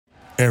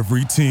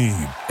Every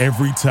team,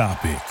 every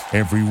topic,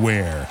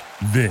 everywhere.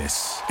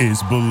 This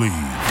is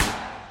Believe.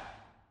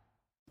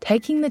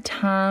 Taking the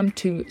time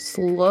to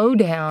slow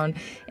down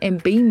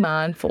and be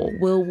mindful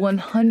will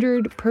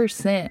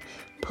 100%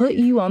 put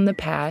you on the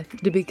path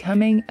to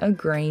becoming a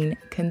green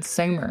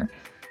consumer.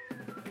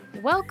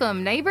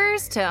 Welcome,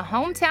 neighbors, to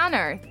Hometown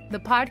Earth, the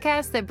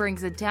podcast that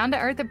brings a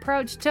down-to-earth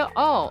approach to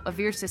all of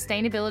your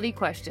sustainability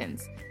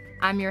questions.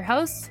 I'm your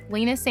host,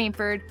 Lena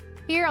Sanford,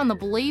 here on the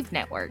Believe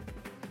Network.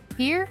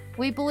 Here,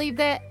 we believe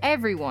that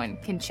everyone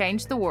can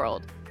change the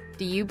world.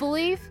 Do you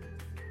believe?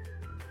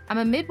 I'm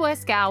a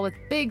Midwest gal with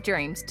big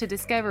dreams to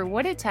discover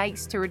what it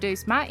takes to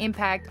reduce my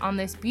impact on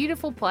this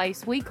beautiful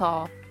place we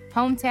call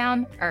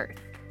Hometown Earth.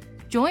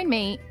 Join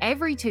me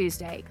every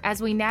Tuesday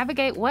as we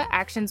navigate what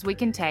actions we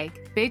can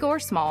take, big or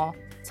small,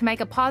 to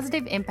make a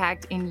positive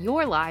impact in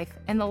your life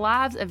and the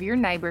lives of your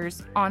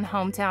neighbors on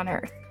Hometown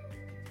Earth.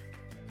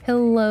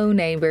 Hello,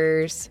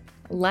 neighbors.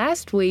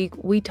 Last week,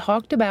 we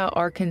talked about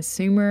our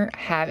consumer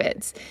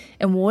habits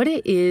and what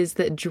it is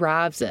that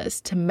drives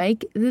us to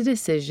make the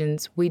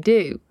decisions we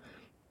do.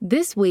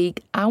 This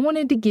week, I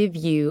wanted to give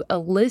you a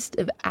list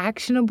of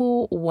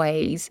actionable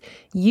ways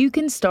you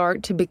can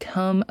start to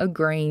become a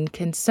green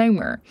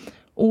consumer,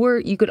 or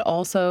you could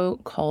also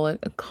call it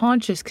a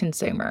conscious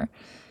consumer.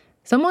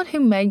 Someone who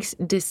makes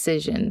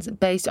decisions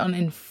based on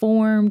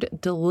informed,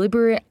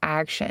 deliberate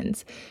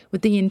actions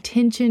with the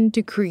intention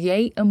to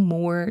create a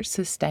more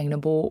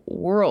sustainable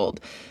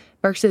world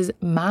versus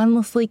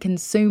mindlessly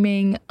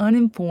consuming,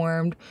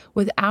 uninformed,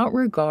 without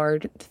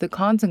regard to the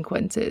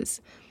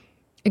consequences.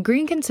 A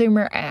green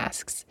consumer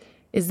asks,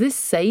 is this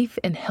safe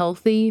and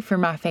healthy for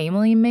my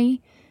family and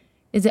me?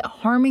 Is it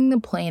harming the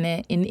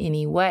planet in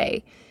any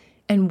way?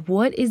 And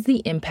what is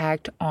the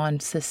impact on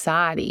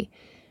society?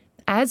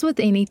 As with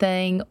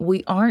anything,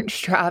 we aren't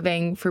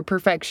striving for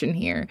perfection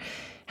here.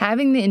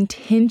 Having the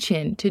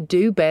intention to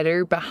do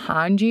better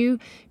behind you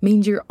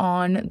means you're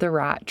on the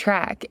right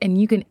track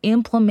and you can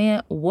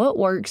implement what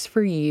works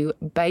for you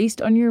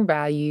based on your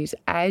values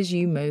as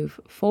you move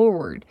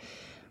forward.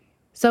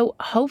 So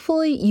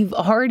hopefully you've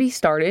already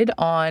started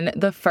on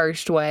the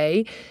first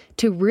way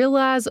to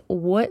realize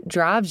what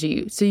drives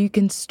you so you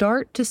can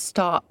start to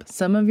stop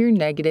some of your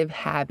negative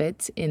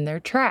habits in their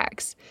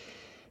tracks.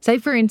 Say,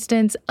 for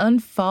instance,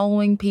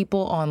 unfollowing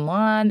people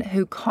online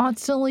who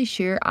constantly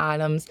share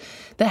items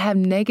that have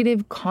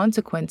negative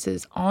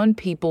consequences on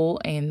people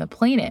and the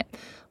planet,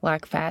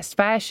 like fast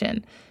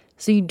fashion,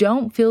 so you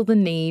don't feel the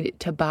need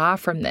to buy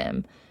from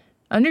them.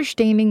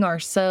 Understanding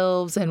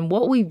ourselves and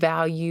what we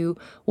value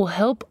will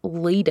help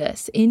lead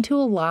us into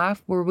a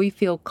life where we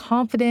feel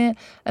confident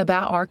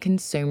about our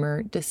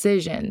consumer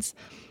decisions.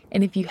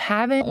 And if you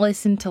haven't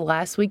listened to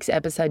last week's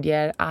episode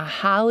yet, I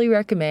highly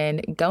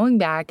recommend going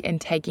back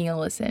and taking a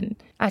listen.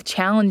 I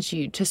challenge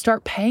you to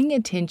start paying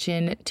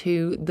attention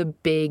to the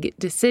big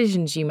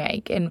decisions you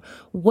make and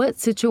what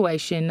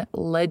situation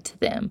led to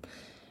them.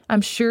 I'm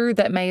sure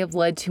that may have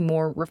led to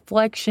more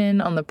reflection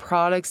on the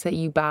products that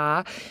you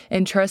buy.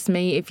 And trust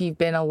me, if you've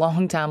been a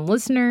long-time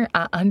listener,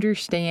 I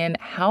understand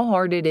how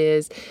hard it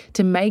is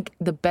to make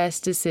the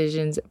best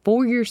decisions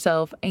for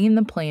yourself and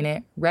the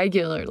planet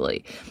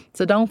regularly.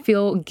 So don't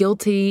feel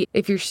guilty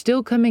if you're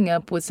still coming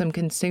up with some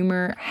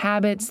consumer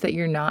habits that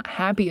you're not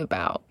happy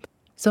about.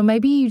 So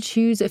maybe you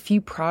choose a few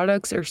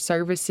products or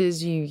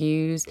services you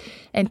use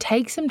and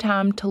take some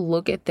time to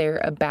look at their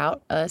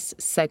About Us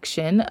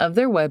section of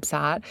their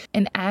website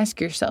and ask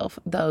yourself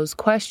those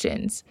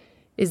questions.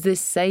 Is this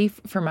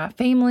safe for my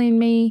family and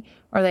me?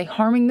 Are they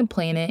harming the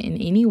planet in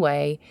any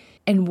way?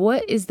 And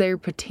what is their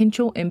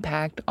potential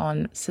impact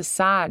on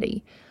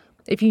society?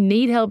 If you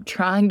need help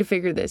trying to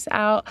figure this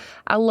out,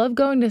 I love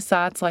going to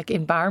sites like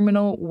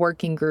Environmental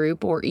Working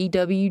Group or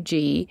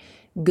EWG,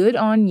 Good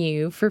On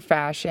You for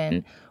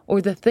fashion,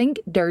 or the Think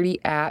Dirty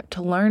app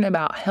to learn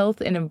about health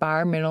and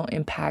environmental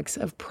impacts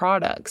of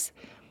products.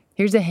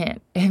 Here's a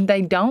hint. If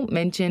they don't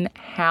mention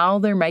how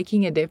they're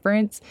making a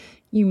difference,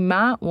 you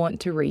might want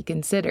to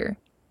reconsider.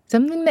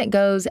 Something that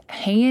goes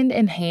hand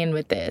in hand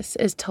with this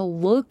is to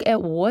look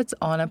at what's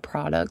on a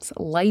product's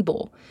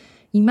label.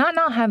 You might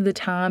not have the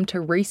time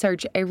to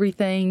research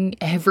everything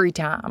every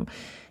time.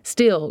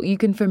 Still, you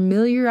can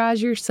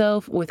familiarize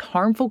yourself with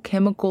harmful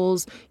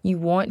chemicals you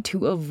want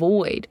to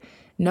avoid.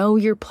 Know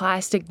your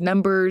plastic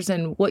numbers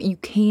and what you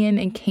can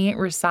and can't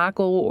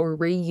recycle or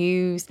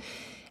reuse,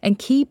 and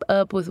keep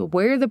up with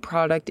where the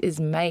product is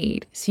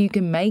made so you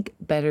can make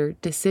better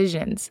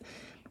decisions.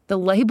 The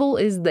label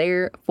is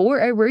there for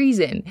a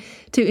reason,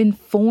 to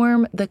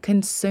inform the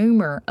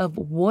consumer of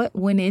what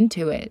went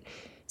into it.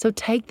 So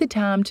take the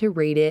time to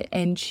read it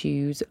and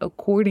choose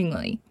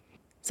accordingly.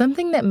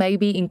 Something that may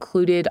be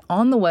included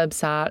on the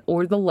website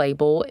or the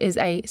label is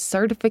a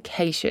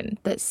certification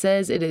that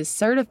says it is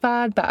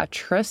certified by a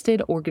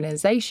trusted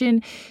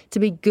organization to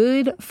be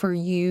good for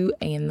you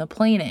and the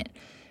planet.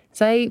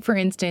 Say, for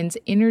instance,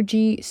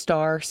 Energy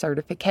Star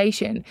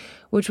certification,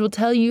 which will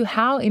tell you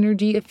how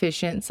energy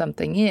efficient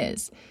something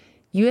is.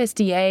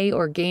 USDA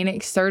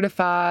Organic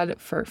Certified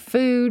for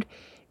food,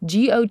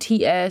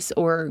 GOTS,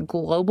 or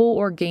Global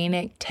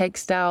Organic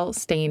Textile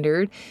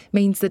Standard,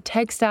 means the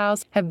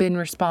textiles have been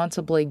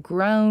responsibly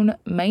grown,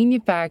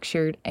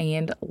 manufactured,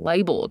 and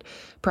labeled,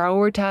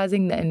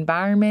 prioritizing the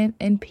environment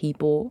and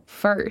people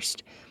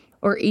first.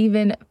 Or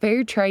even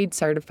Fair Trade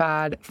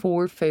Certified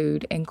for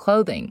food and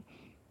clothing.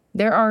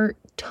 There are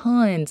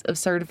tons of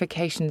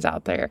certifications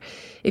out there.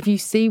 If you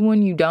see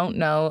one you don't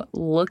know,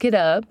 look it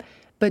up,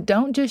 but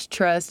don't just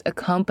trust a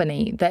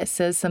company that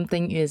says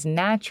something is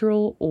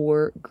natural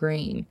or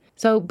green.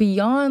 So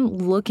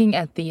beyond looking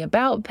at the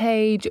About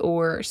page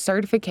or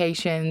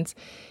certifications,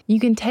 you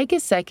can take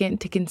a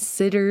second to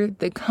consider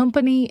the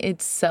company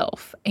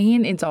itself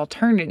and its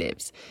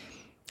alternatives.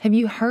 Have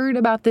you heard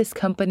about this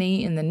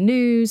company in the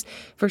news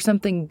for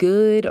something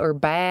good or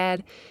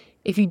bad?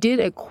 If you did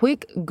a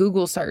quick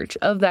Google search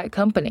of that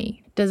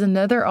company, does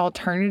another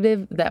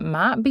alternative that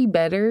might be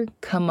better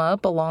come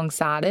up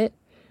alongside it?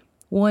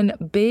 One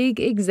big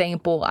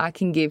example I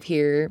can give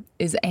here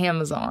is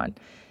Amazon.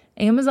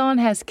 Amazon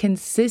has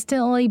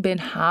consistently been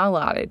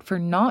highlighted for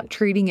not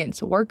treating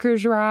its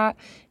workers right,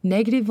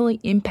 negatively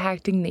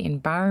impacting the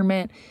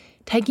environment,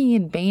 taking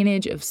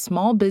advantage of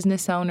small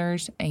business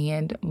owners,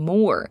 and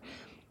more.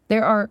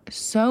 There are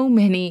so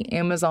many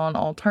Amazon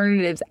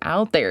alternatives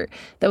out there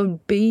that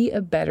would be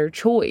a better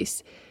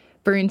choice.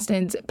 For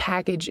instance,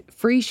 Package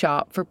Free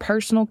Shop for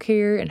personal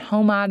care and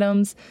home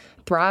items,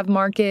 Thrive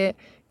Market,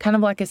 kind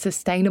of like a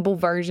sustainable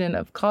version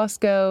of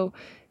Costco,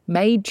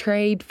 Made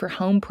Trade for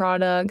home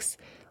products,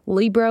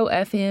 Libro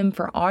FM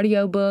for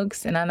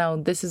audiobooks, and I know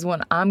this is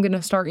one I'm going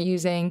to start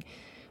using,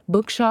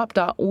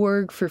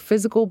 bookshop.org for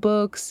physical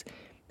books,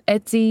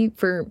 Etsy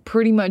for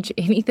pretty much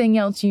anything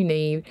else you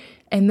need,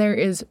 and there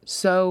is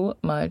so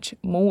much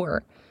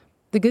more.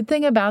 The good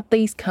thing about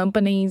these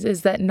companies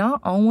is that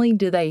not only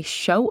do they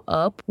show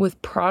up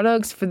with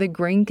products for the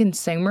green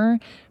consumer,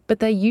 but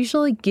they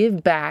usually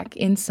give back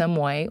in some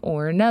way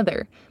or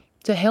another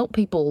to help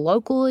people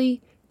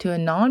locally, to a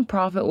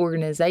nonprofit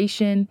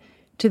organization,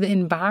 to the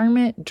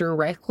environment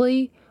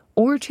directly,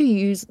 or to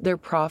use their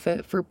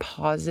profit for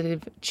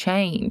positive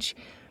change.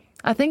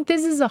 I think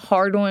this is a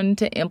hard one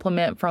to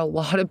implement for a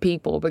lot of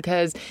people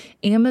because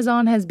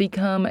Amazon has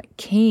become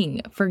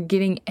king for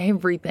getting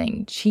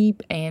everything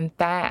cheap and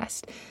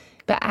fast.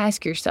 But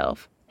ask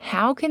yourself,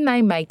 how can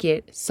they make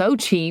it so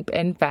cheap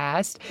and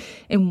fast?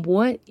 And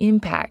what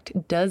impact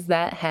does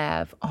that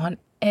have on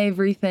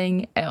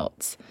everything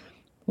else?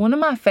 One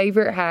of my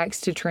favorite hacks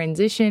to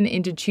transition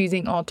into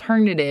choosing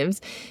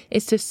alternatives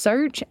is to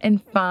search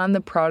and find the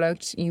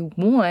products you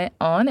want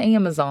on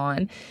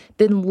Amazon,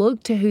 then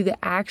look to who the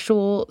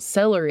actual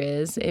seller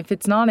is, if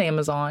it's not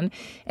Amazon,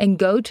 and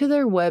go to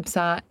their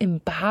website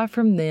and buy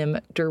from them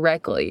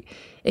directly.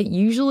 It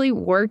usually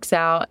works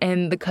out,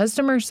 and the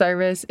customer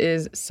service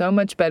is so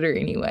much better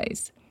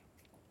anyways.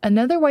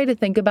 Another way to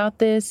think about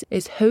this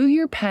is who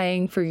you're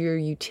paying for your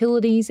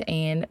utilities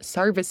and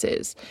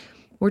services.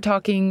 We're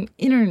talking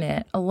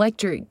internet,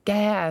 electric,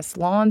 gas,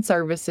 lawn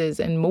services,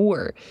 and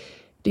more.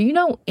 Do you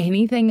know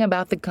anything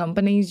about the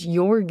companies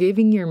you're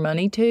giving your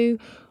money to,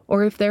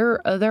 or if there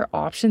are other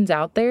options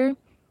out there?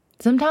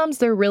 Sometimes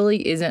there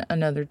really isn't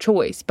another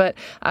choice, but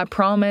I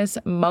promise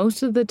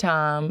most of the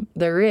time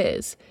there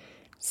is.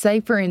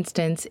 Say, for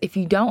instance, if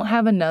you don't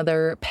have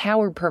another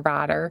power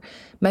provider,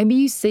 maybe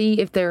you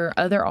see if there are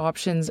other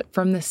options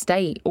from the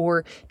state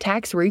or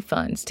tax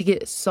refunds to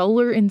get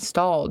solar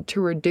installed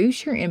to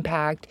reduce your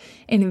impact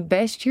and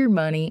invest your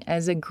money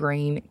as a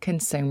green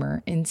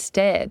consumer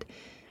instead.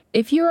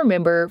 If you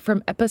remember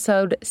from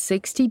episode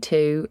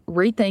 62,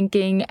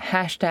 Rethinking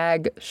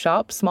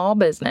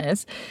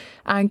 #ShopSmallBusiness,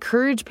 I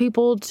encourage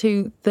people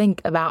to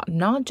think about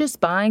not just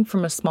buying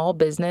from a small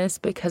business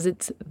because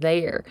it's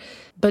there,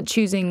 but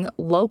choosing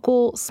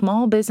local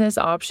small business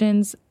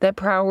options that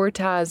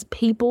prioritize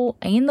people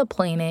and the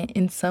planet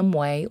in some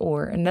way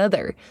or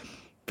another.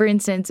 For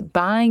instance,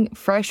 buying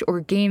fresh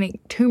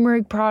organic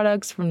turmeric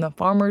products from the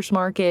farmer's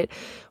market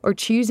or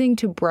choosing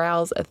to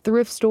browse a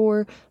thrift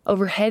store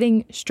over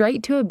heading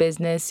straight to a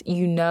business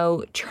you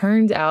know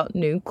churns out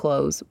new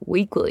clothes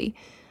weekly.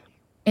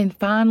 And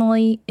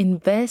finally,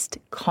 invest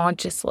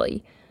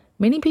consciously.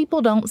 Many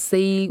people don't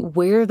see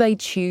where they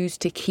choose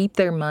to keep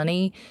their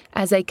money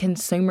as a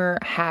consumer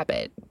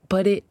habit,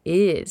 but it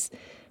is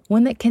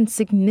one that can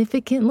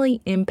significantly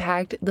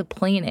impact the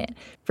planet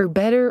for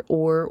better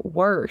or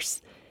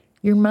worse.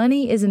 Your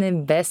money is an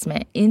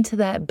investment into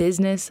that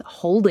business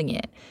holding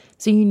it.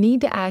 So you need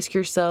to ask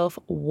yourself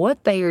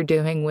what they are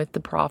doing with the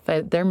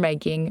profit they're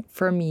making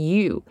from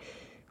you.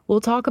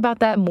 We'll talk about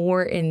that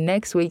more in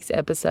next week's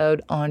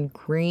episode on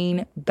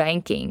green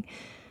banking.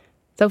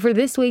 So for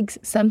this week's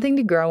Something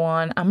to Grow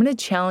On, I'm going to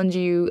challenge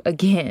you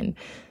again.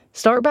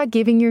 Start by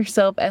giving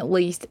yourself at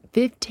least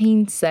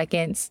 15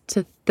 seconds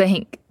to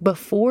think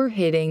before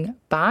hitting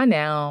buy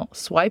now,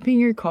 swiping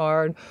your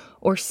card,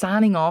 or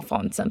signing off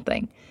on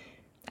something.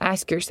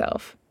 Ask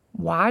yourself,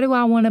 why do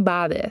I want to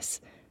buy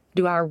this?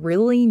 Do I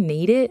really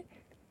need it?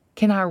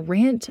 Can I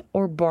rent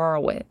or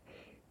borrow it?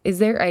 Is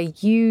there a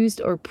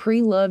used or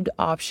pre-loved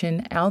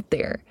option out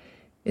there?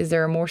 Is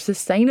there a more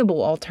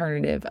sustainable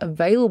alternative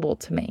available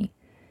to me?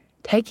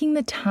 Taking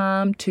the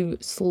time to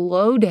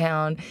slow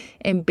down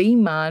and be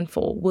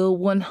mindful will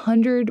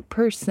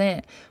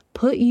 100%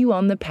 put you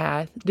on the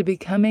path to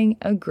becoming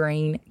a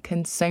green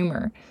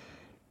consumer.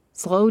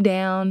 Slow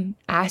down,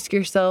 ask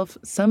yourself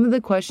some of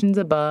the questions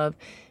above,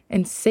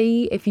 and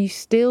see if you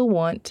still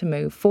want to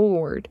move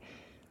forward.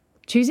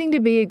 Choosing to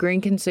be a green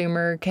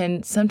consumer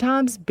can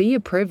sometimes be a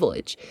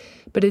privilege,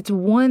 but it's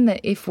one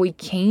that if we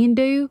can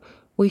do,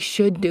 we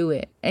should do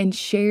it and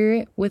share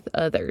it with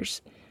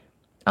others.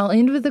 I'll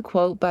end with a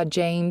quote by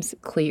James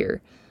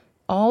Clear.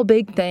 All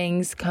big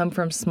things come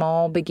from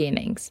small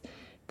beginnings.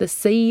 The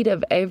seed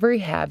of every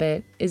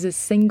habit is a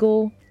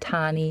single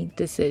tiny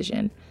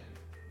decision.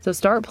 So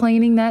start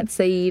planting that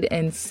seed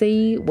and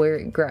see where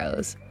it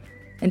grows.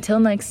 Until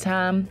next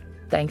time,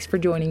 thanks for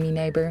joining me,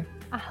 neighbor.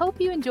 I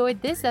hope you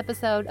enjoyed this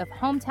episode of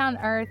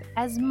Hometown Earth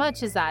as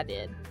much as I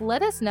did.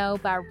 Let us know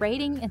by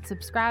rating and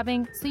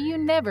subscribing so you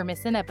never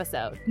miss an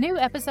episode. New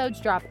episodes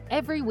drop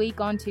every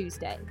week on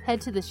Tuesday. Head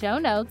to the show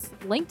notes,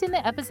 linked in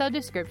the episode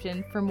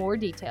description for more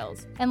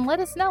details. And let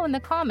us know in the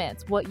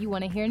comments what you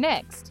want to hear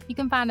next. You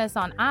can find us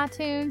on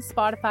iTunes,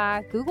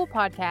 Spotify, Google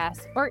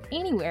Podcasts, or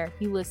anywhere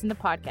you listen to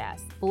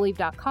podcasts.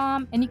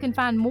 Believe.com, and you can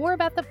find more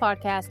about the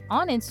podcast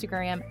on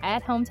Instagram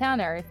at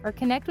Hometown Earth or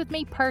connect with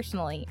me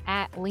personally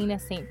at Lena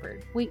Sanford.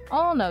 We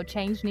all know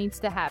change needs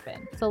to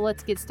happen, so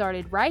let's get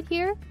started right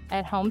here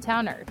at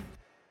Hometown Earth.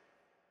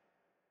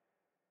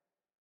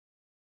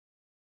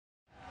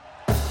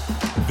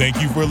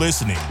 Thank you for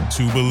listening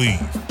to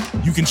Believe.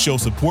 You can show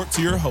support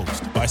to your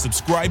host by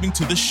subscribing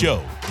to the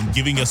show and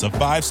giving us a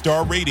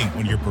 5-star rating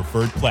on your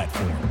preferred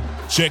platform.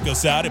 Check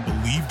us out at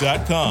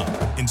Believe.com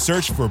and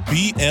search for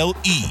BLEAV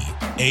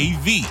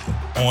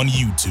on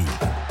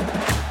YouTube.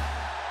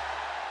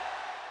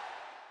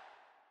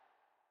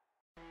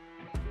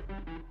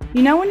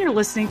 You know when you're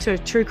listening to a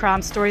true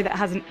crime story that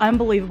has an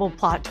unbelievable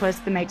plot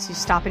twist that makes you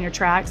stop in your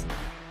tracks?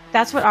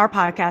 That's what our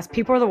podcast,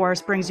 People Are the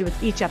Worst, brings you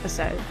with each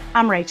episode.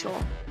 I'm Rachel.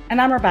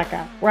 And I'm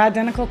Rebecca. We're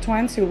identical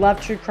twins who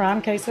love true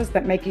crime cases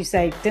that make you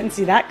say, didn't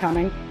see that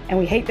coming, and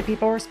we hate the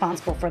people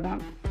responsible for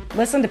them.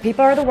 Listen to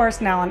People Are the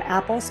Worst now on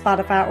Apple,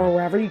 Spotify, or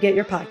wherever you get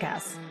your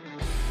podcasts.